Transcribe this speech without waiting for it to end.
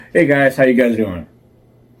Hey guys, how you guys doing?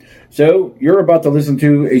 So you're about to listen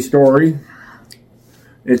to a story.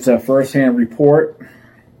 It's a first-hand report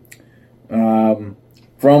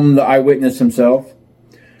from the eyewitness himself.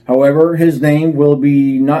 However, his name will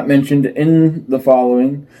be not mentioned in the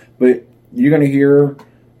following, but you're going to hear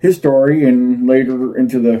his story, and later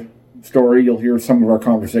into the story, you'll hear some of our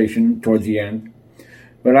conversation towards the end.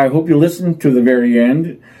 But I hope you listen to the very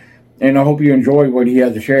end, and I hope you enjoy what he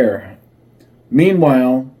has to share.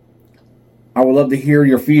 Meanwhile, I would love to hear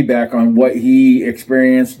your feedback on what he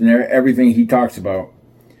experienced and everything he talks about.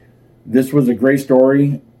 This was a great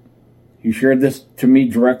story. He shared this to me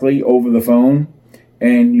directly over the phone,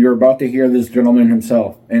 and you're about to hear this gentleman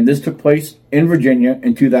himself. And this took place in Virginia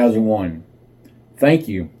in 2001. Thank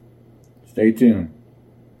you. Stay tuned.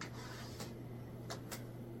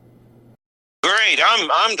 Great.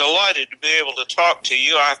 I'm delighted to be able to talk to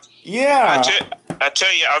you. I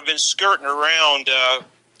tell you, I've been skirting around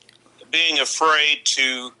being afraid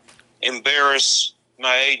to embarrass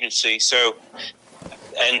my agency. So,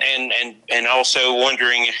 and also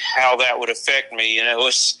wondering how that would affect me. You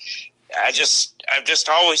know, I've just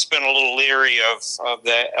always been a little leery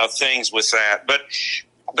of things with that. But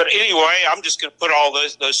anyway, I'm just going to put all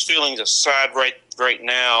those feelings aside right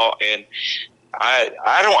now, and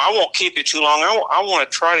I won't keep you too long. I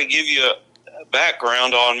want to try to give you a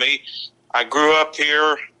background on me. I grew up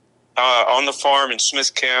here on the farm in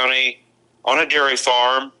Smith County on a dairy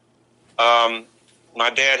farm. My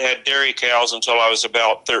dad had dairy cows until I was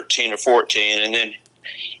about 13 or 14, and then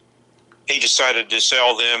he decided to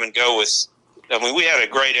sell them and go with, we had a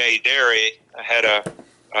grade A dairy. I had a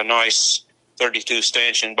nice 32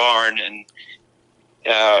 stanchion barn, and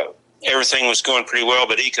everything was going pretty well,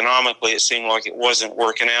 but economically it seemed like it wasn't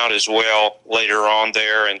working out as well later on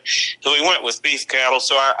there. And so we went with beef cattle.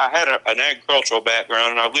 So I had an agricultural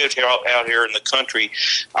background, and I lived out here in the country.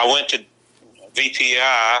 I went to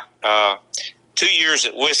VPI 2 years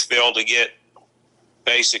at Withville to get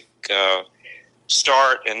basic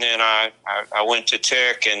start, and then I went to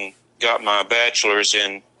Tech and got my bachelor's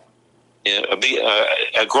in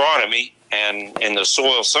agronomy and in the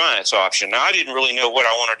soil science option. Now, I didn't really know what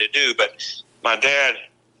I wanted to do, but my dad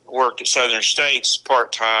worked at Southern States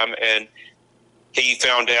part-time, and he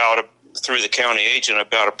found out through the county agent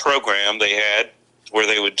about a program they had where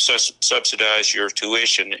they would subsidize your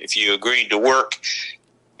tuition if you agreed to work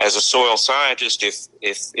as a soil scientist if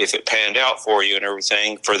it panned out for you and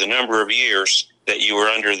everything for the number of years that you were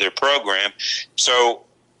under their program. So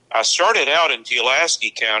I started out in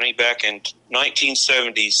Pulaski County back in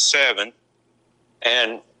 1977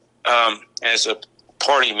 and as a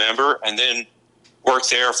party member, and then worked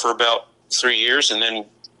there for about 3 years, and then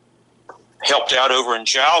helped out over in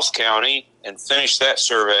Giles County and finished that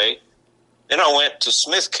survey. Then I went to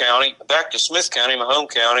Smith County, back to Smith County, my home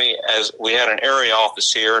county, as we had an area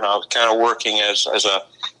office here, and I was kind of working as a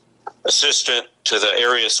assistant to the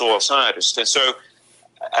area soil scientist. And so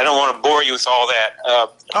I don't want to bore you with all that.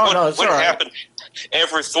 What happened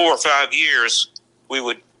every 4 or 5 years,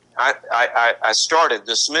 I started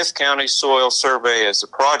the Smith County Soil Survey as a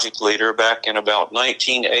project leader back in about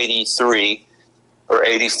 1983 or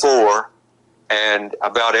 84. And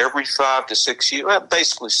about every 5 to 6 years, well,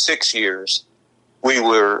 basically 6 years, we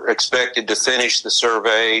were expected to finish the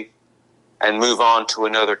survey and move on to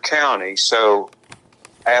another county. So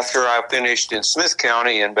after I finished in Smith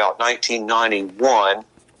County in about 1991,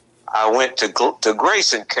 I went to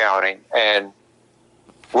Grayson County and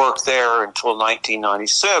worked there until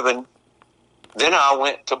 1997. Then I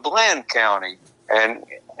went to Bland County, and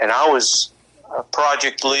I was a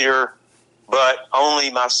project leader, but only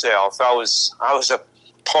myself. I was a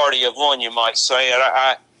party of one, you might say.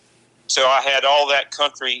 So I had all that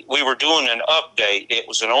country. We were doing an update. It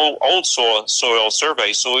was an old soil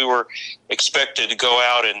survey, so we were expected to go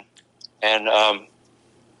out and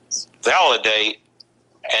validate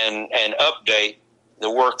and update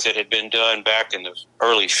the work that had been done back in the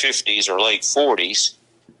early 50s or late 40s.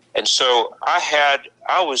 And so I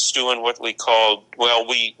was doing what we called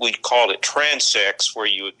it transects, where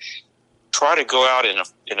you would try to go out in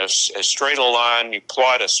a straight line. You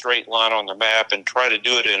plot a straight line on the map and try to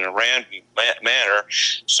do it in a random manner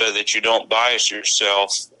so that you don't bias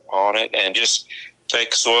yourself on it, and just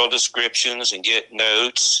take soil descriptions and get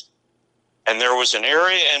notes. And there was an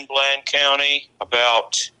area in Bland County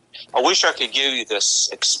I wish I could give you the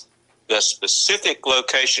specific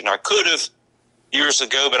location. I could have years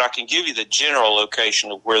ago, but I can give you the general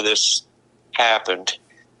location of where this happened.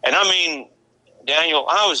 And I mean, Daniel,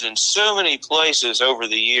 I was in so many places over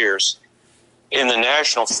the years. In the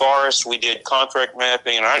national forest, we did contract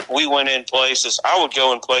mapping, and we went in places. I would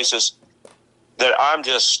go in places that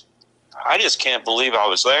I just can't believe I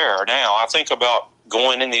was there. Now I think about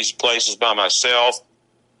going in these places by myself.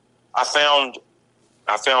 I found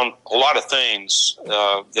a lot of things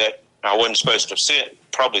that I wasn't supposed to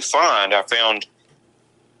probably find. I found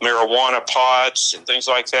marijuana pods and things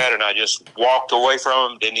like that, and I just walked away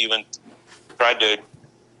from them. Didn't even try to,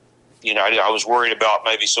 I was worried about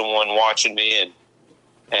maybe someone watching me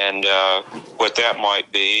and what that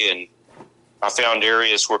might be. And I found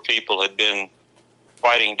areas where people had been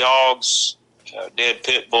fighting dogs, dead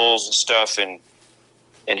pit bulls and stuff, in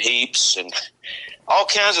heaps, and all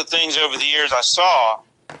kinds of things over the years I saw.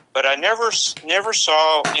 But I never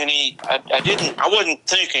saw any. I wasn't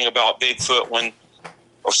thinking about Bigfoot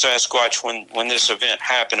or Sasquatch when this event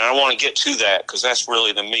happened. And I want to get to that because that's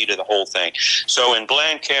really the meat of the whole thing. So in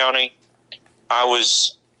Bland County, I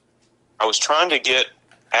was trying to get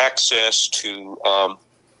access to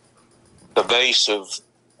the base of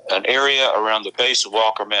an area around the base of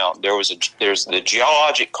Walker Mountain. There's the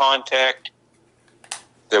geologic contact.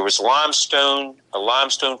 There was a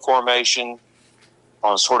limestone formation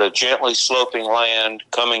on sort of gently sloping land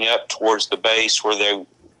coming up towards the base where there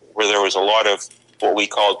was a lot of what we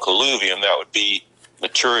called colluvium. That would be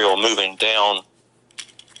material moving down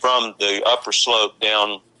from the upper slope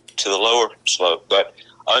down to the lower slope. But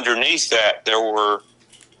underneath that, there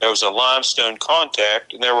was a limestone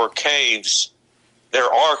contact, and there were caves.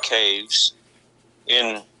 There are caves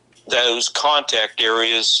in those contact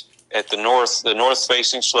areas at the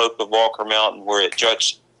north-facing slope of Walker Mountain, where it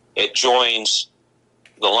joins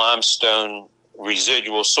the limestone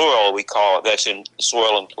residual soil, we call it. That's in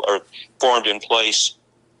soil or formed in place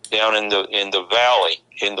down in the valley.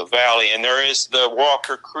 And there is the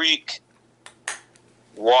Walker Creek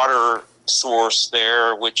water source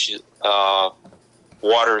there, which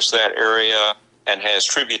waters that area and has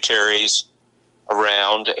tributaries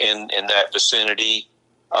around in that vicinity.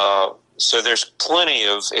 So there's plenty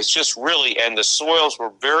of, it's just really, and the soils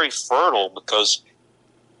were very fertile because,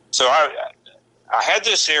 so I had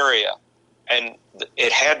this area, and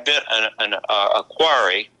it had been a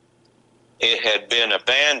quarry. It had been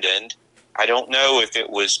abandoned. I don't know if it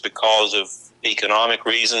was because of economic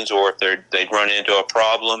reasons or if they'd run into a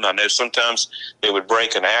problem. I know sometimes they would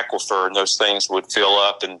break an aquifer and those things would fill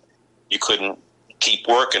up and you couldn't keep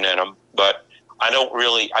working in them. But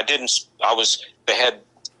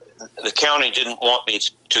the county didn't want me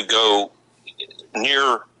to go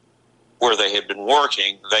near where they had been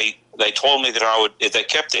working. They told me that they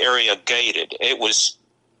kept the area gated. It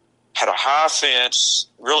had a high fence,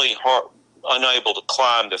 really hard, unable to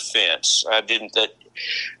climb the fence.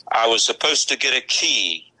 I was supposed to get a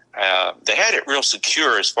key. They had it real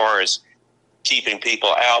secure as far as keeping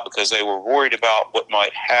people out because they were worried about what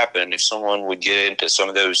might happen if someone would get into some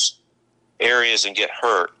of those areas and get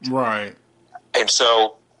hurt. Right. And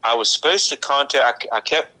so I was supposed to contact, I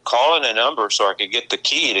kept calling a number so I could get the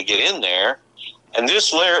key to get in there. And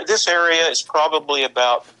this area is probably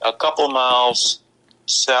about a couple miles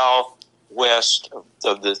southwest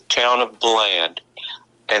of the town of Bland.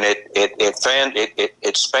 And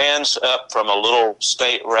it spans up from a little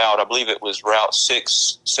state route. I believe it was Route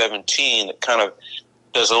 617 that kind of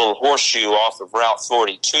does a little horseshoe off of Route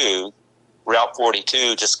 42. Route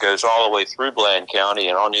 42 just goes all the way through Bland County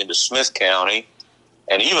and on into Smith County.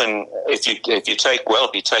 And even if you take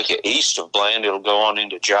it east of Bland, it'll go on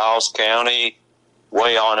into Giles County,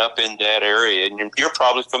 way on up in that area. And you're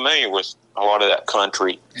probably familiar with a lot of that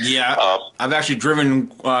country. Yeah, I've actually driven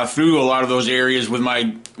through a lot of those areas with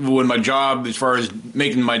my job as far as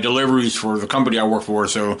making my deliveries for the company I work for.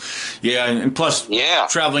 So, yeah, and plus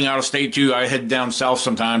traveling out of state too. I head down south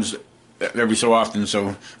sometimes every so often.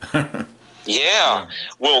 So. Yeah.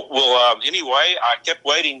 Well. Anyway, I kept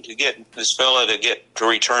waiting to get this fella to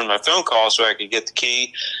return my phone call so I could get the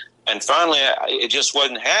key, and finally, it just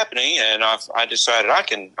wasn't happening. And I decided I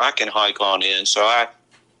can hike on in. So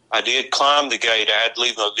I did climb the gate. I had to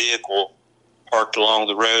leave my vehicle parked along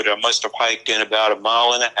the road. I must have hiked in about 1.5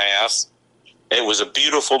 miles. It was a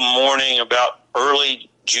beautiful morning, about early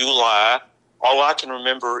July. All I can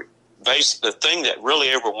remember, the thing that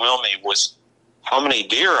really overwhelmed me was how many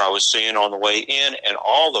deer I was seeing on the way in and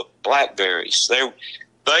all the blackberries.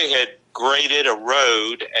 They had graded a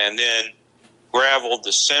road and then graveled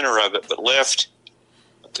the center of it, but left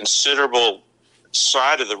a considerable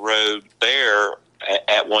side of the road bare.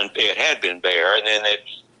 It had been bare, and then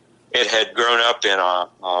it had grown up in a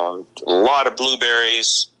lot of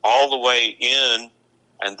blueberries all the way in,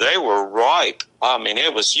 and they were ripe. I mean,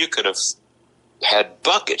 you could have had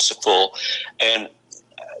buckets full, and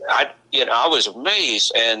I was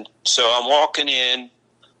amazed. And so I'm walking in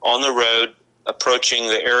on the road, approaching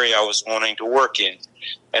the area I was wanting to work in.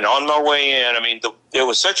 And on my way in, it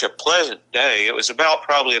was such a pleasant day. It was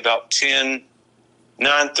probably about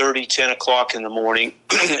 9:30, 10 o'clock in the morning,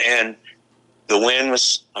 and the wind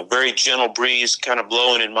was a very gentle breeze kind of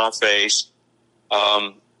blowing in my face.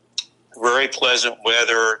 Very pleasant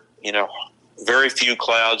weather, very few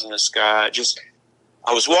clouds in the sky.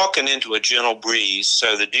 I was walking into a gentle breeze,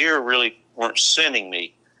 so the deer really weren't scenting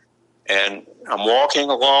me. And I'm walking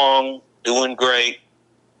along, doing great.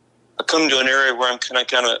 I come to an area where I'm kind of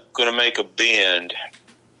going to make a bend.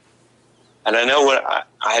 And I know what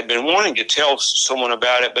I had been wanting to tell someone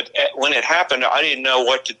about it, but when it happened, I didn't know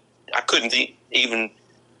I couldn't even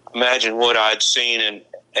imagine what I'd seen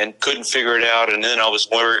and couldn't figure it out. And then I was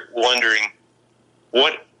wondering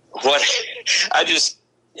what I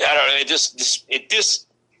don't know. It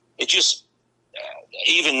just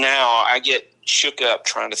even now I get shook up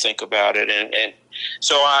trying to think about it. And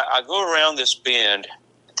so I go around this bend,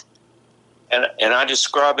 and I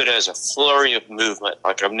describe it as a flurry of movement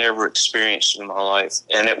like I've never experienced in my life.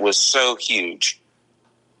 And it was so huge.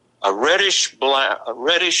 A reddish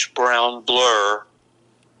brown blur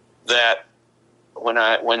that when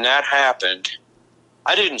that happened,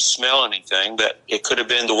 I didn't smell anything, but it could have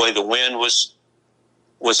been the way the wind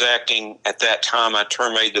was acting at that time. I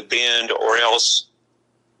made the bend, or else,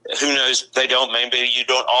 who knows? Maybe you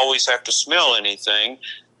don't always have to smell anything.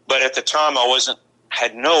 But at the time,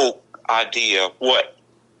 had no idea what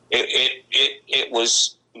it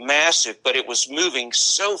was. Massive, but it was moving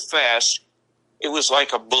so fast, it was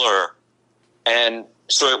like a blur. And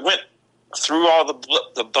so it went through all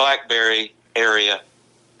the blackberry area,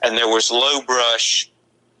 and there was low brush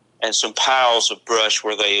and some piles of brush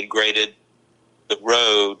where they had graded the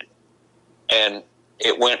road, and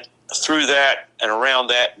it went through that and around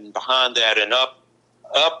that and behind that and up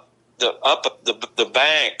the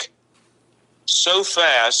bank so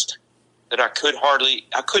fast that I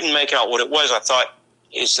couldn't make out what it was. I thought,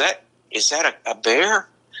 is that a bear?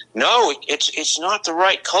 No, it's not the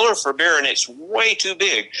right color for bear, and it's way too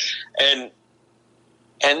big. And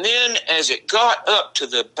then as it got up to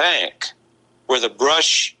the bank where the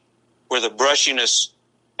brushiness,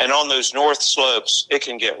 and on those north slopes, it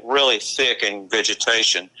can get really thick in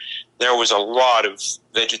vegetation. There was a lot of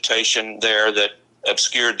vegetation there that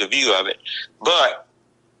obscured the view of it. But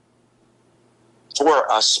for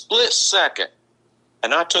a split second,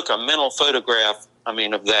 and I took a mental photograph,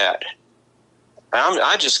 of that.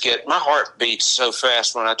 My heart beats so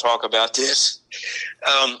fast when I talk about this.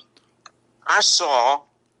 I saw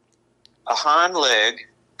a hind leg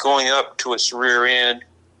going up to its rear end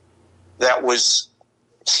that was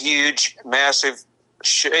huge, massive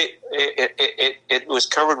shape. It was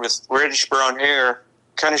covered with reddish brown hair,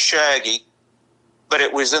 kind of shaggy, but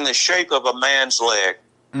it was in the shape of a man's leg.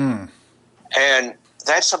 Mm. And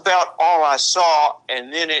that's about all I saw,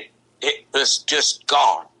 and then it was just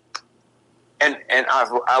gone. And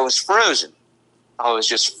I was frozen. I was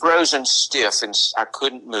just frozen stiff, and I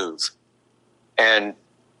couldn't move. And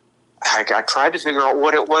I tried to figure out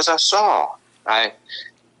what it was I saw. And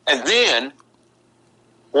then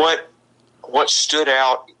what stood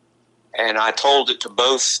out, and I told it to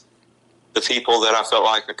both the people that I felt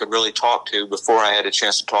like I could really talk to before I had a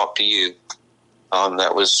chance to talk to you.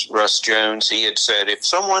 That was Russ Jones. He had said, if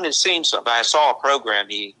someone has seen something, I saw a program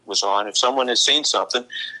he was on, if someone has seen something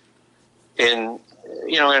in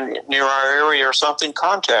near our area or something,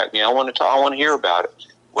 contact me. I want to hear about it.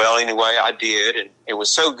 Well, anyway, I did, and it was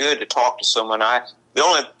so good to talk to someone. The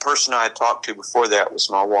only person I had talked to before that was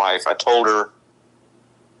my wife. I told her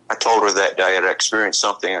that day I'd experienced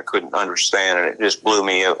something I couldn't understand, and it just blew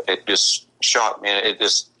me. It just shocked me. It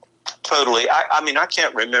just totally. I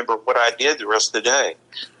can't remember what I did the rest of the day.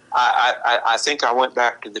 I think I went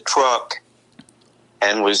back to the truck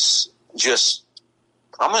and was just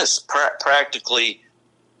almost practically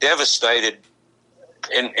devastated,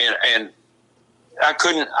 and I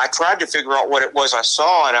couldn't. I tried to figure out what it was I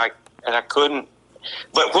saw, and I couldn't.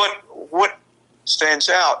 But what stands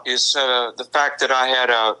out is the fact that I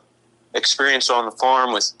had a experience on the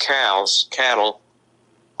farm with cattle,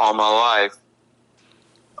 all my life.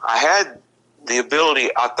 I had the ability.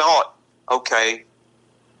 I thought, okay.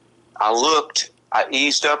 I looked. I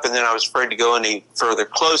eased up, and then I was afraid to go any further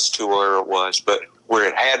close to where it was, but where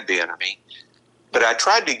it had been. But I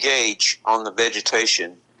tried to gauge on the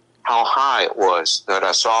vegetation how high it was that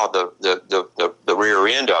I saw the rear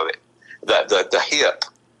end of it, the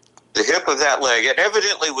hip of that leg. It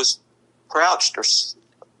evidently was crouched or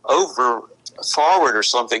forward or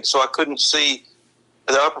something, so I couldn't see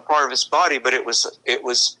the upper part of his body. But it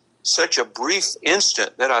was such a brief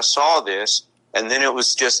instant that I saw this, and then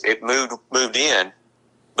it moved in,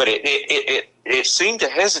 but it seemed to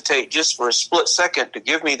hesitate just for a split second to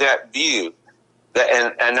give me that view,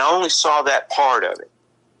 and I only saw that part of it,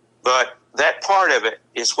 but that part of it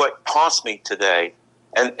is what haunts me today.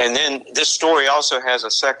 And then this story also has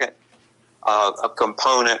a second a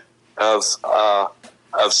component of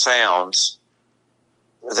sounds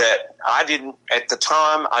that I didn't at the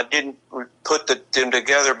time. I didn't put them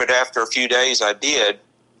together, but after a few days I did.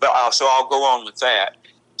 So I'll go on with that.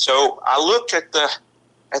 So I looked at the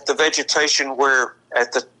vegetation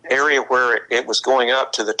at the area where it was going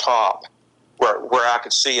up to the top, where I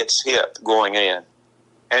could see its hip going in,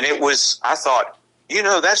 and I thought,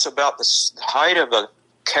 that's about the height of a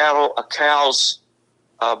cow's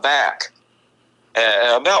back,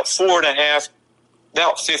 about 4.5,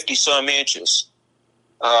 about 50 some inches,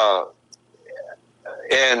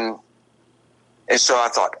 and so I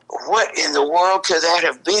thought, what in the world could that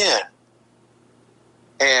have been?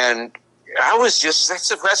 And I was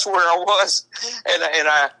that's where I was,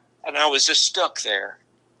 and I was just stuck there.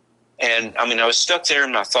 And I was stuck there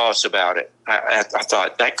in my thoughts about it. I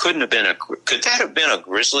thought that could that have been a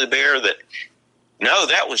grizzly bear? No,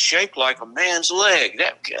 that was shaped like a man's leg.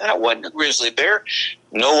 That wasn't a grizzly bear.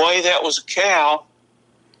 No way that was a cow.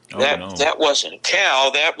 That wasn't a cow.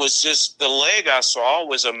 That was just the leg I saw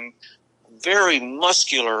was a very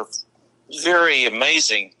muscular, very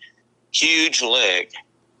amazing, huge leg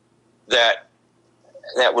that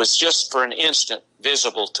was just for an instant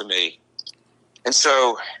visible to me. And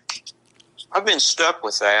so I've been stuck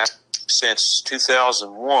with that since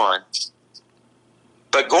 2001.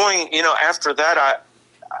 But after that, I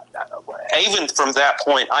even from that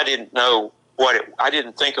point, I didn't know I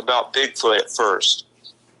didn't think about Bigfoot at first.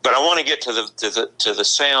 But I want to get to the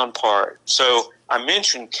sound part. So I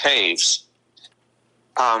mentioned caves.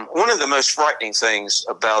 One of the most frightening things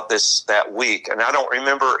about that week, and I don't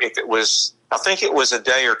remember if it was, I think it was a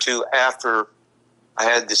day or two after I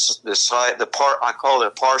had I call it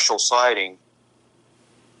a partial sighting.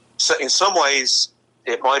 So in some ways,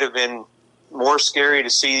 it might have been more scary to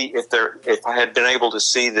see if I had been able to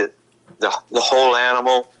see the whole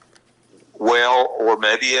animal well, or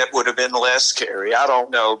maybe it would have been less scary. I don't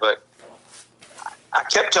know, but I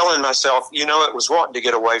kept telling myself, it was wanting to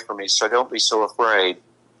get away from me, so don't be so afraid.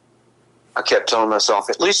 I kept telling myself,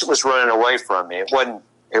 at least it was running away from me. It wasn't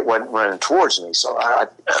running towards me. So I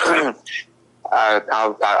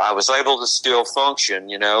was able to still function,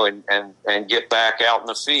 and get back out in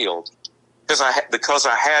the field because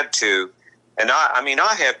I had to. And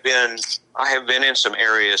I have been in some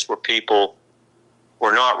areas where people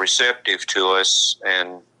were not receptive to us,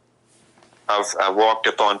 and I've walked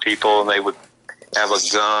up on people and they would have a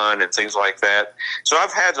gun and things like that. So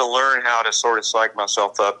I've had to learn how to sort of psych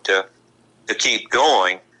myself up to keep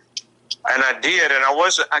going. And I did, and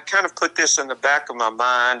I kind of put this in the back of my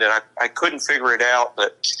mind, and I couldn't figure it out,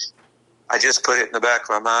 but I just put it in the back of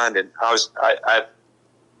my mind, and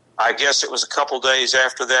I guess it was a couple days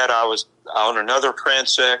after that I was on another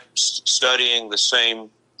transect studying the same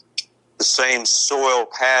soil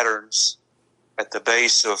patterns at the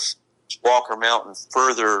base of Walker Mountain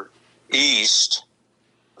further east.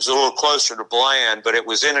 It was a little closer to Bland, but it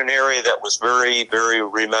was in an area that was very, very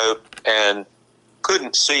remote and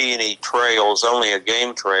couldn't see any trails, only a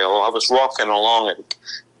game trail. I was walking along a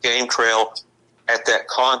game trail at that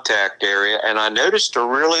contact area, and I noticed a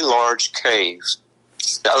really large cave.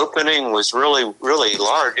 The opening was really, really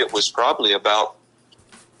large. It was probably about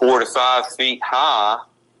 4 to 5 feet high,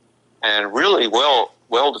 and really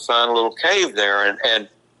well-defined little cave there. And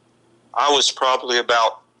I was probably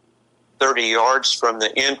about 30 yards from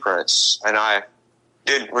the entrance, and I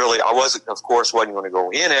wasn't going to go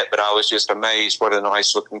in it, but I was just amazed what a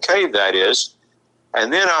nice looking cave that is.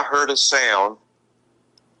 And then I heard a sound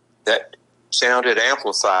that sounded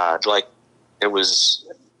amplified, like it was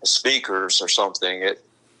speakers or something.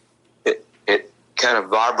 It kind of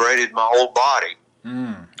vibrated my whole body.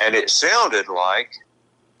 And it sounded like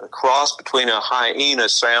a cross between a hyena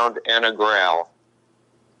sound and a growl.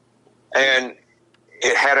 And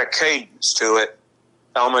it had a cadence to it,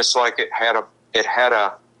 almost like it had a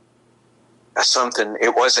something.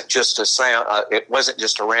 It wasn't just a sound. It wasn't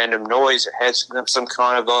just a random noise. It had some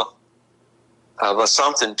kind of a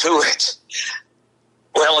something to it.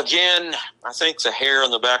 Well, again, I think the hair on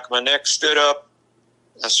the back of my neck stood up.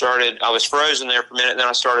 I was frozen there for a minute, and then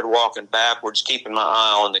I started walking backwards, keeping my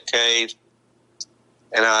eye on the cave.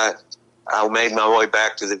 And I made my way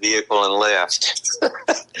back to the vehicle and left.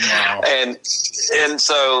 Wow. And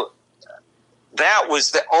so that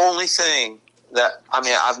was the only thing that,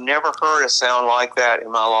 I've never heard a sound like that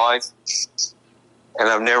in my life. And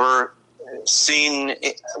I've never seen,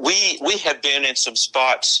 we had been in some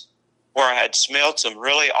spots where I had smelled some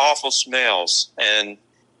really awful smells, and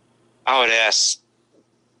I would ask,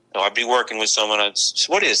 I'd be working with someone, I'd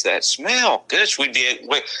say, what is that smell? Gosh, we'd be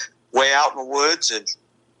way out in the woods,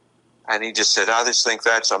 and he just said, I just think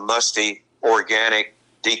that's a musty, organic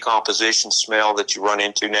decomposition smell that you run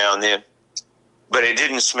into now and then. But it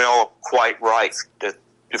didn't smell quite right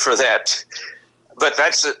for that. But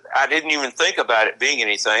I didn't even think about it being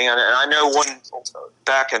anything. And I know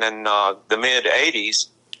back in the mid-'80s,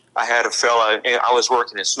 I had a fella, I was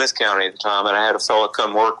working in Smith County at the time, and I had a fella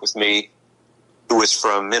come work with me who was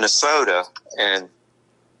from Minnesota. And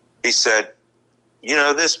he said,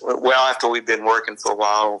 after we'd been working for a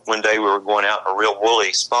while, one day we were going out in a real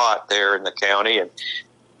woolly spot there in the county, and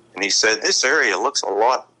he said, this area looks a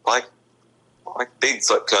lot like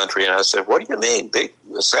Bigfoot country. And I said, what do you mean, big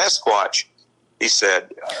Sasquatch? He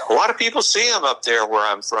said, a lot of people see them up there where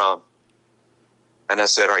I'm from. And I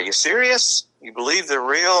said, are you serious? You believe they're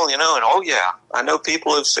real? And oh yeah, I know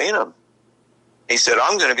people who've seen them. He said,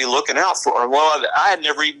 I'm going to be looking out for them. Well, I had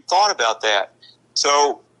never even thought about that.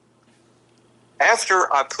 So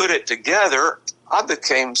after I put it together, I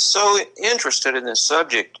became so interested in this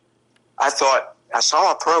subject. I thought, I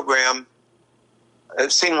saw a program,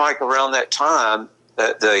 it seemed like around that time,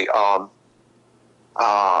 that the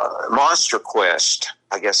Monster Quest,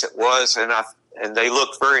 I guess it was, and they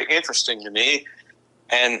looked very interesting to me.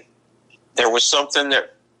 And there was something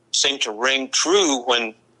that seemed to ring true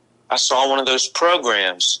when I saw one of those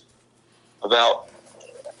programs about,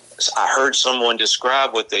 I heard someone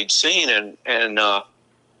describe what they'd seen, and I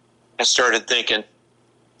started thinking,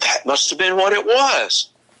 that must have been what it was.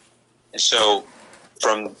 And so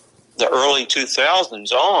from the early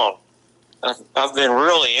 2000s on, I've been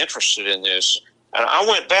really interested in this. And I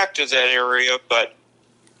went back to that area, but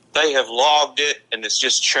they have logged it, and it's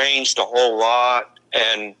just changed a whole lot,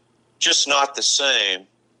 and just not the same.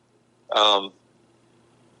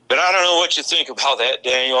 But I don't know what you think about that,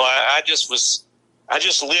 Daniel. I just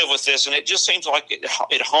live with this, and it just seems like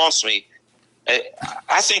it haunts me.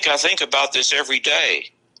 I think about this every day.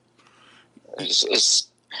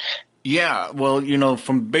 Yeah, well,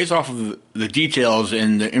 based off of the details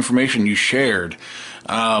and the information you shared,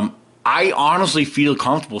 I honestly feel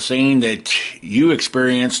comfortable saying that you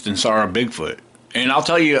experienced and saw a Bigfoot. And I'll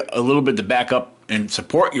tell you a little bit to back up and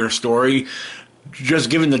support your story. Just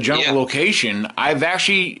given the general location, I've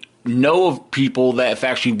actually know of people that have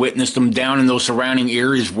actually witnessed them down in those surrounding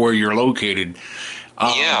areas where you're located.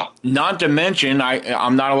 Not to mention,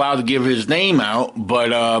 I'm not allowed to give his name out,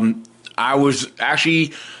 but I was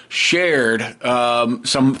actually shared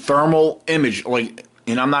some thermal image,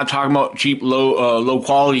 and I'm not talking about cheap, low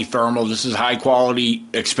quality thermal. This is high quality,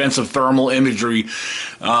 expensive thermal imagery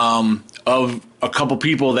of a couple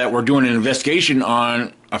people that were doing an investigation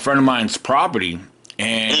on a friend of mine's property.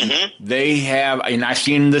 And they have, and I've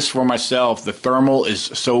seen this for myself, the thermal is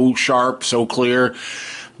so sharp, so clear.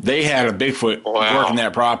 They had a Bigfoot working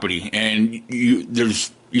that property, and you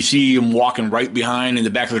see him walking right behind in the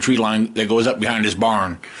back of the tree line that goes up behind his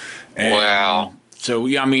barn. And so,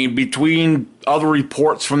 yeah, I mean, between other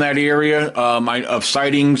reports from that area of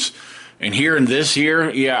sightings and hearing this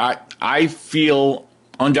here, I feel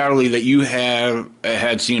undoubtedly that you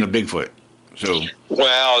had seen a Bigfoot. So,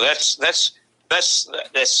 well, that's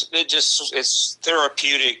it's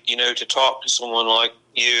therapeutic, to talk to someone like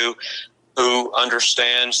you who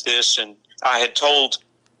understands this. And I had told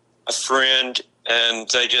a friend, and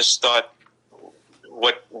they just thought,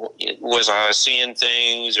 what was I seeing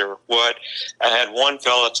things or what? I had one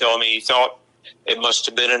fella tell me he thought it must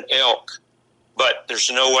have been an elk, but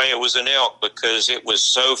there's no way it was an elk because it was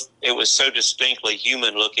so distinctly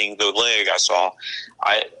human looking. The leg I saw,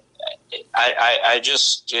 I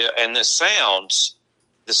just, and the sounds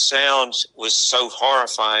was so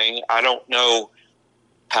horrifying. I don't know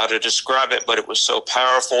how to describe it, but it was so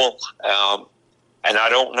powerful. And I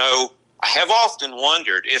don't know. I have often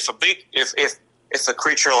wondered if a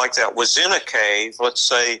creature like that was in a cave, let's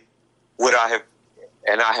say, would I have,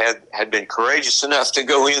 and I had been courageous enough to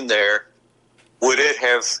go in there, what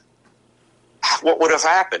would have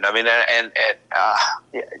happened? I mean,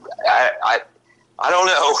 I don't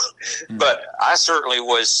know, but I certainly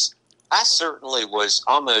was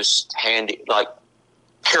almost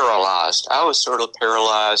paralyzed. I was sort of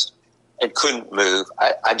paralyzed and couldn't move.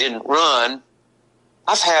 I didn't run.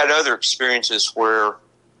 I've had other experiences where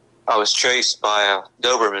I was chased by a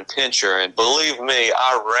Doberman Pinscher, and believe me,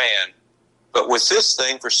 I ran. But with this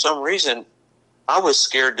thing, for some reason, I was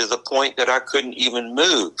scared to the point that I couldn't even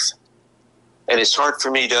move. And it's hard for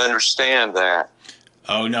me to understand that.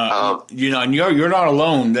 Oh no, and you're not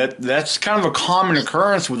alone. That's kind of a common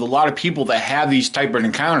occurrence with a lot of people that have these type of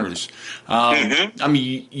encounters. I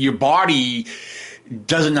mean, your body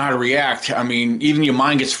doesn't know how to react. I mean, even your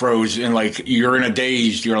mind gets froze and like you're in a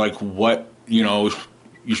daze. You're like, what? You're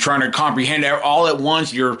trying to comprehend all at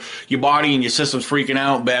once. Your body and your system's freaking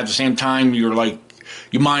out, but at the same time, you're like,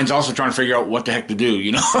 your mind's also trying to figure out what the heck to do.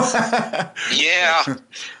 Yeah.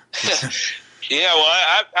 Yeah,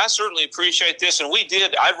 well, I certainly appreciate this, and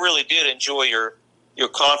I really did enjoy your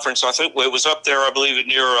conference. I think it was up there, I believe,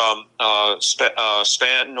 near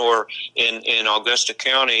Stanton or in Augusta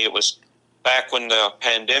County. It was back when the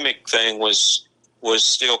pandemic thing was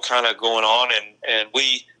still kind of going on, and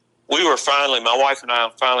we were finally, my wife and I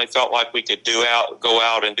finally felt like we could go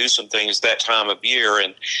out and do some things that time of year,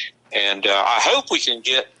 and I hope we can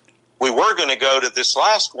we were going to go to this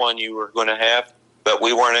last one you were going to have, but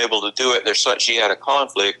we weren't able to do it. She had a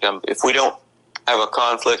conflict. If we don't have a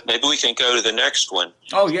conflict, maybe we can go to the next one.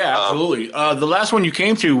 Oh, yeah, absolutely. The last one you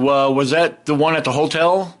came to, was that the one at the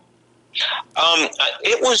hotel? I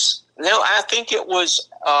think it was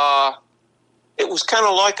kind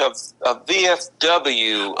of like a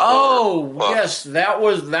VFW. Yes, that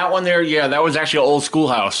one there. Yeah, that was actually an old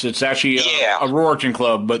schoolhouse. It's actually a Roriton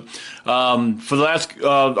club. But for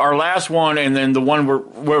the our last one, and then the one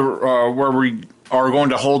where we are going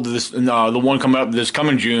to hold this, the one coming up this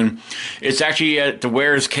coming June, it's actually at the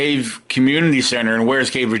Wares Cave Community Center in Wares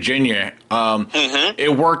Cave, Virginia.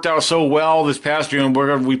 It worked out so well this past June.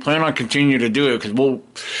 We plan on continuing to do it because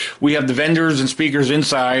we have the vendors and speakers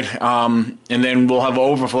inside, and then we'll have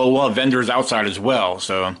overflow. We'll have vendors outside as well.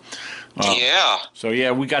 So.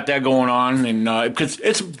 We got that going on, and because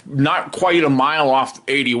it's not quite a mile off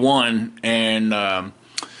 81, and.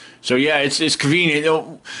 So, yeah, it's convenient.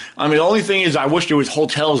 I mean, the only thing is I wish there was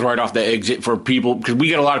hotels right off the exit for people, because we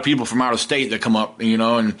get a lot of people from out of state that come up,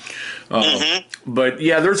 and but,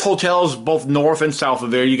 yeah, there's hotels both north and south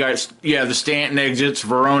of there. You got, the Stanton exits,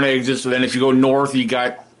 Verona exits, and then if you go north, you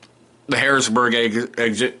got the Harrisburg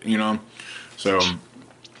exit, so.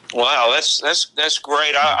 Wow, that's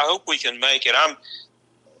great. I hope we can make it.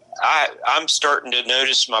 I'm starting to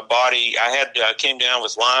notice my body. I came down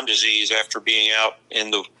with Lyme disease after being out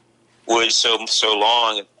in the woods so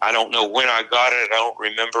long. I don't know when I got it. I don't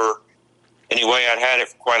remember. Anyway, I'd had it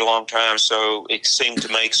for quite a long time, so it seemed to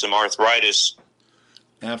make some arthritis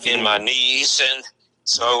in my knees, and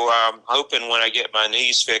so I'm hoping when I get my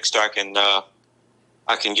knees fixed, I can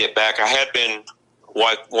get back. I had been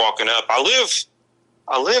walking up. I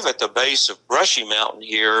live at the base of Brushy Mountain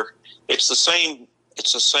here. It's the same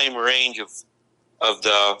range of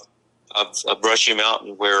Brushy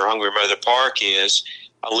Mountain where Hungry Mother Park is.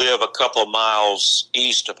 I live a couple of miles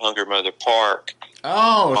east of Hungry Mother Park.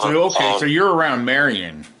 Oh, so you're around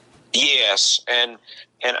Marion. Yes, and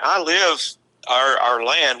I live our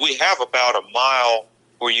land. We have about a mile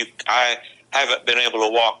where I haven't been able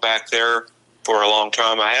to walk back there for a long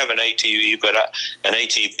time. I have an ATV, but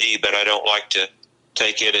I don't like to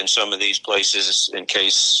take it in some of these places in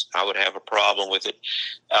case I would have a problem with it.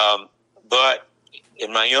 But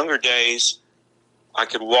in my younger days, I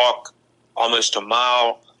could walk almost a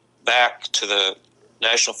mile back to the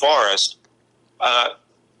National Forest. I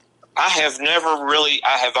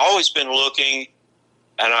have always been looking,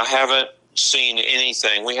 and I haven't seen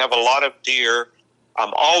anything. We have a lot of deer.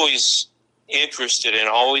 I'm always interested and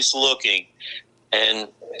always looking, and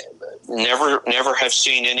never have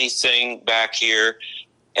seen anything back here.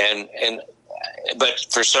 But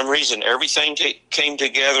for some reason, everything came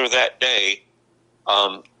together that day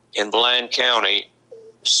in Bland County.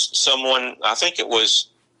 Someone, I think it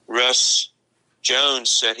was Russ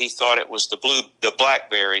Jones, said he thought it was the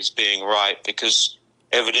blackberries being ripe, because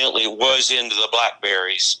evidently it was into the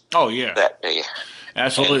blackberries. Oh yeah, that day.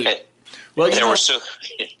 Absolutely.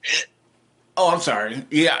 Oh, I'm sorry.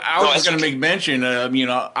 Yeah, I was going to make mention. I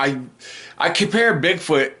compare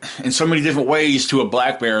Bigfoot in so many different ways to a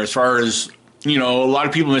black bear. As far as a lot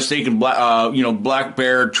of people mistaken black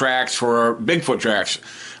bear tracks for Bigfoot tracks.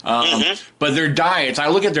 But their diets, I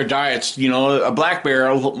look at their diets. A black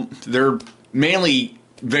bear, they're mainly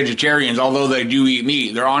vegetarians, although they do eat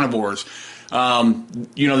meat. They're omnivores.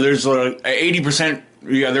 There's 80%.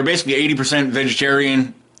 Yeah, they're basically 80%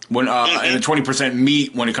 vegetarian and 20%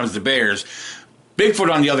 meat when it comes to bears.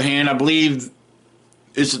 Bigfoot, on the other hand, I believe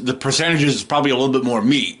the percentage is probably a little bit more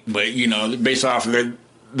meat, but based off of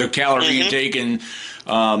their calorie intake and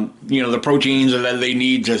the proteins that they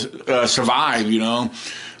need to survive.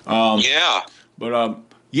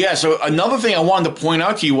 So another thing I wanted to point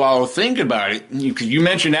out to you while I was thinking about it, because you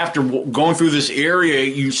mentioned after going through this area,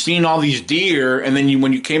 you've seen all these deer, and then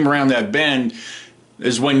when you came around that bend,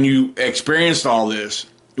 is when you experienced all this.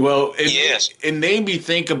 Well, Yes. it made me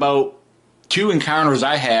think about two encounters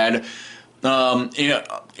I had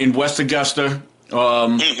in West Augusta,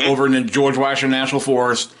 over in the George Washington National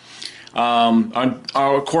Forest.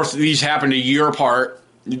 Of course, these happened a year apart,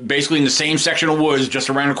 basically in the same section of woods, just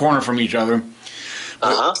around the corner from each other.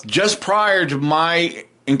 Just prior to my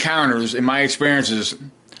encounters and my experiences,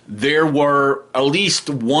 there were at least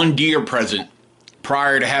one deer present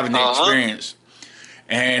prior to having the experience.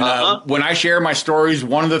 And when I share my stories,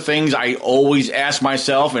 one of the things I always ask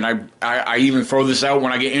myself, and I even throw this out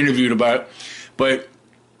when I get interviewed about it, but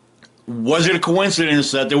was it a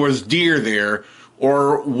coincidence that there was deer there,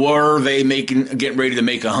 or were they getting ready to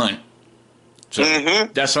make a hunt? So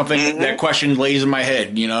that's something, that question lays in my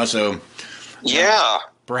head, so. Yeah.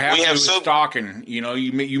 Perhaps it was stalking.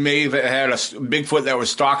 You may have had a Bigfoot that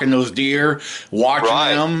was stalking those deer,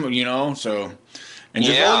 watching them, so. And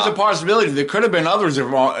there's always a possibility there could have been others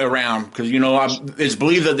around, because, it's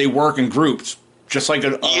believed that they work in groups, just like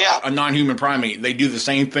a non-human primate. They do the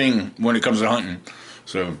same thing when it comes to hunting.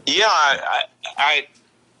 So. Yeah,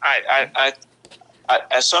 I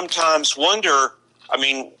sometimes wonder. I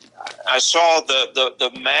mean, I saw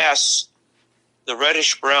the mass, the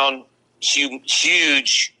reddish brown,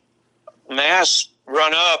 huge mass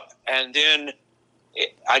run up, and then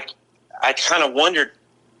I kind of wondered,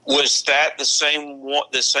 was that the same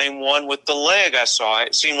one with the leg I saw?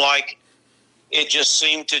 It seemed like it just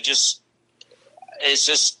seemed to just. It's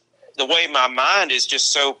just the way my mind is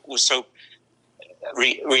just was so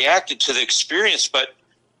reacted to the experience, but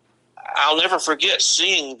I'll never forget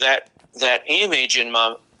seeing that image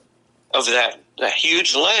of that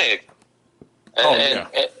huge leg. And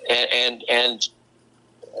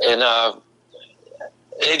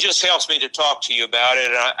it just helps me to talk to you about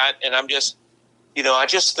it. And I'm just, I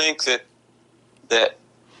just think that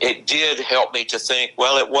it did help me to think,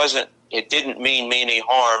 well, it didn't mean me any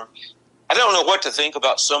harm. I don't know what to think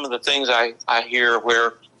about some of the things I hear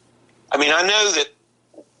where, I know that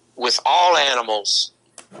with all animals,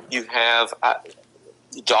 you have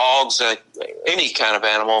dogs, any kind of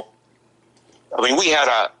animal. We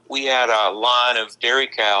had a line of dairy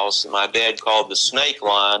cows that my dad called the snake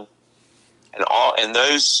line, and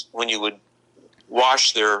those, when you would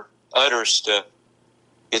wash their udders to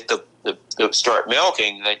get the start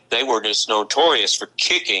milking, they were just notorious for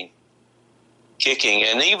kicking,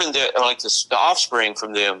 and even the offspring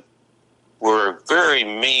from them were very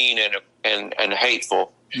mean and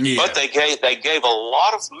hateful. Yeah. But they gave a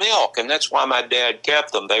lot of milk, and that's why my dad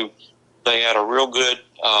kept them. They had a real good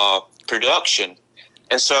production.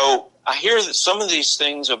 And so I hear that some of these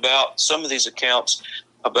things about some of these accounts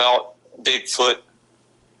about Bigfoot,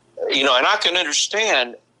 and I can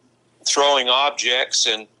understand throwing objects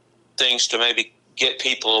and things to maybe get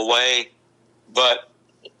people away, but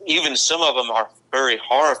even some of them are very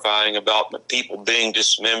horrifying about people being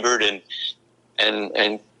dismembered and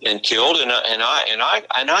killed, and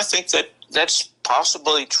I think that's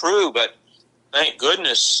possibly true, but thank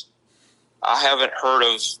goodness I haven't heard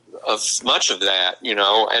of much of that,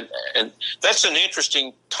 and that's an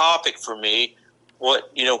interesting topic for me. What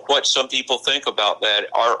some people think about that.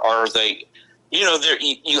 Are they,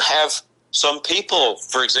 you have some people,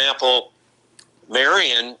 for example,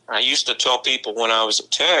 Marion. I used to tell people when I was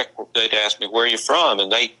at Tech, they'd ask me, where are you from?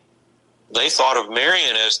 And they thought of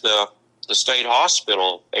Marion as the state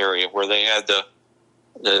hospital area where they had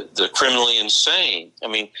the criminally insane.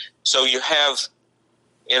 So you have,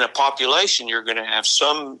 in a population, you're going to have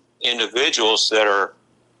some individuals that are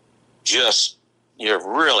just,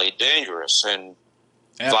 really dangerous and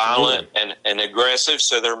violent and aggressive.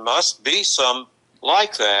 So there must be some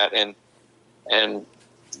like that, and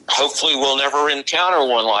hopefully we'll never encounter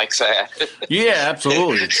one like that. Yeah,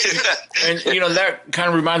 absolutely. And that kind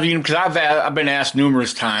of reminds me, because I've been asked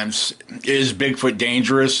numerous times, is Bigfoot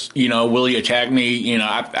dangerous? Will he attack me?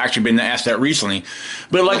 I've actually been asked that recently.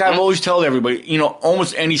 But I've always told everybody,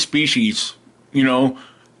 almost any species,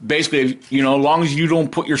 basically, as long as you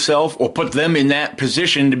don't put yourself or put them in that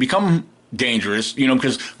position to become dangerous,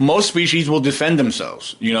 because most species will defend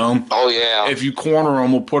themselves, Oh, yeah. If you corner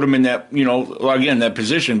them, we'll put them in that, again, that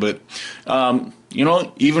position. But,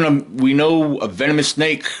 even we know a venomous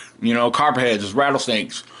snake, copperheads,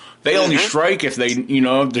 rattlesnakes, they only strike if they,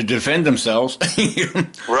 to defend themselves.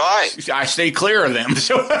 Right. I stay clear of them.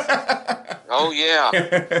 So. Oh, yeah.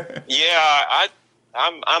 Yeah,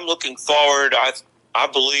 I'm looking forward. I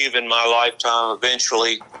believe in my lifetime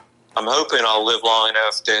eventually. I'm hoping I'll live long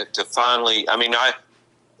enough to finally.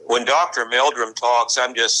 When Dr. Meldrum talks,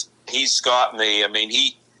 he's got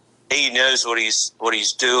me. He knows what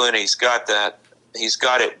he's doing. He's got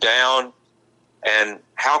it down, And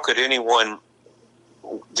how could anyone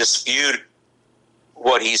dispute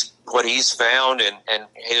what he's found and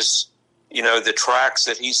his, the tracks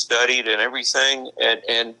that he studied and everything?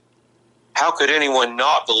 And how could anyone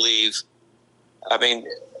not believe? I mean,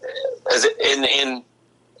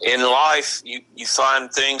 in life, you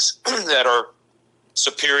find things that are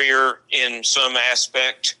superior in some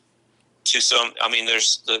aspect to some. I mean,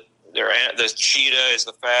 there's the cheetah is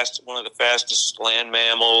one of the fastest land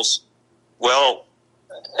mammals. Well,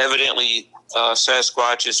 evidently,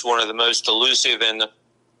 Sasquatch is one of the most elusive and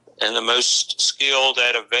the most skilled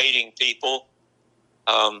at evading people.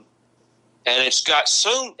 And it's got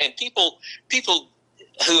people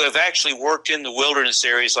who have actually worked in the wilderness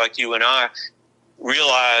areas like you and I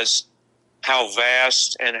realize how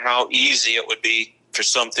vast and how easy it would be for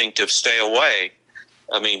something to stay away.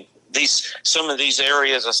 I mean, some of these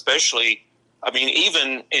areas, especially, I mean,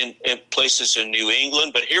 even in places in New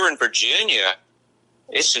England, but here in Virginia,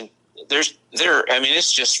 it's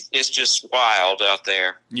just wild out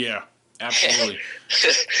there. Yeah, absolutely.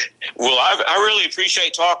 Well, I really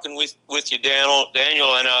appreciate talking with you, Daniel,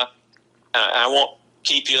 and I won't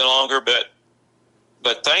keep you longer, but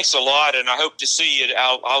thanks a lot, and I hope to see you.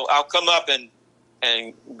 I'll come up and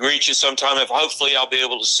greet you sometime. Hopefully I'll be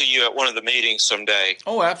able to see you at one of the meetings someday.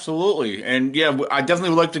 Oh, absolutely. And yeah, I definitely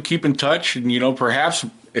would like to keep in touch, and perhaps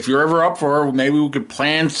if you're ever up for it, maybe we could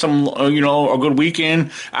plan some, a good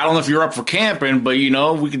weekend. I don't know if you're up for camping, but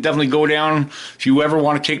we could definitely go down. If you ever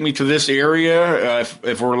want to take me to this area,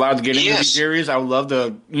 if we're allowed to get into these areas, I would love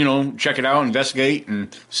to, check it out, investigate,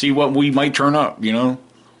 and see what we might turn up.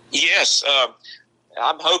 Yes,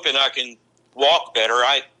 I'm hoping I can walk better.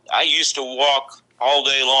 I used to walk all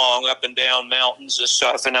day long up and down mountains and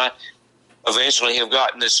stuff, and I eventually have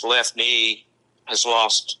gotten this left knee has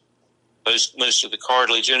lost most of the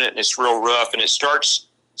cartilage in it, and it's real rough, and it starts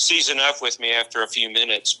seizing up with me after a few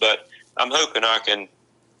minutes, but I'm hoping I can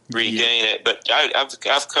regain it. But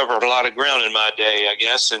I've covered a lot of ground in my day, I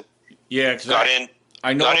guess, and got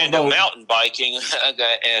into mountain biking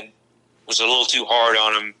and was a little too hard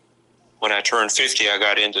on them. When I turned 50, I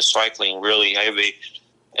got into cycling really heavy,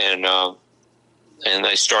 and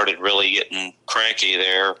they started really getting cranky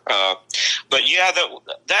there. But yeah,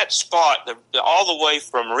 that spot, all the way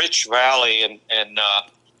from Rich Valley and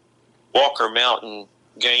Walker Mountain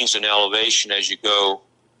gains in elevation as you go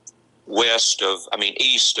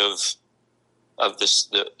east of this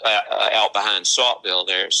out behind Saltville.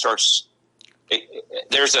 There it starts.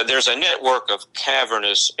 There's a network of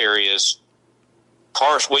cavernous areas.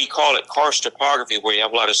 We call it karst topography, where you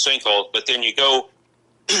have a lot of sinkholes, but then you go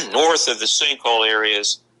north of the sinkhole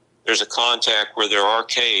areas, there's a contact where there are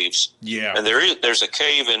caves. Yeah. And there's a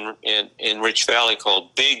cave in Rich Valley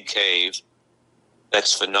called Big Cave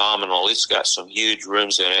that's phenomenal. It's got some huge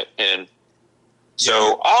rooms in it. And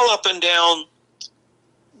so all up and down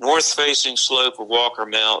north-facing slope of Walker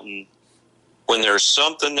Mountain, when there's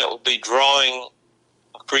something that will be drawing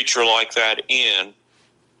a creature like that in,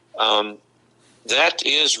 that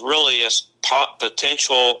is really a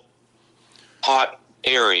potential hot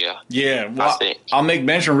area. Yeah, well, I'll make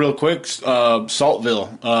mention real quick. Saltville.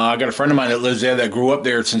 I got a friend of mine that lives there that grew up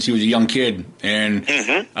there since he was a young kid, and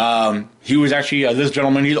he was actually this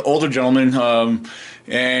gentleman. He's an older gentleman,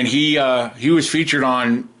 and he was featured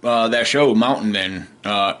on that show Mountain Men,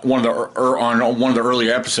 one of the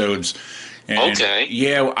earlier episodes. And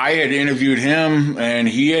yeah, I had interviewed him, and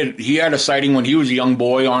he had a sighting when he was a young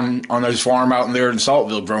boy on his farm out there in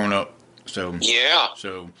Saltville growing up. So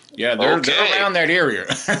they're around that area.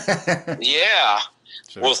 Yeah.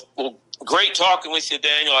 So. Well, great talking with you,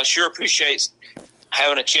 Daniel. I sure appreciate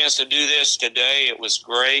having a chance to do this today. It was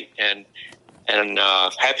great, and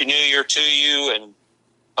Happy New Year to you, and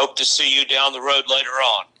hope to see you down the road later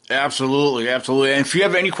on. Absolutely. And if you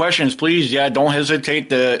have any questions, please, don't hesitate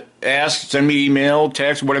to ask. Send me email,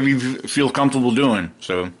 text, whatever you feel comfortable doing.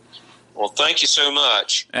 So. Well, thank you so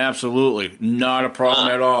much. Absolutely. Not a problem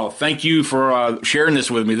at all. Thank you for sharing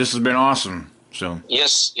this with me. This has been awesome. So.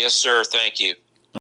 Yes, sir. Thank you.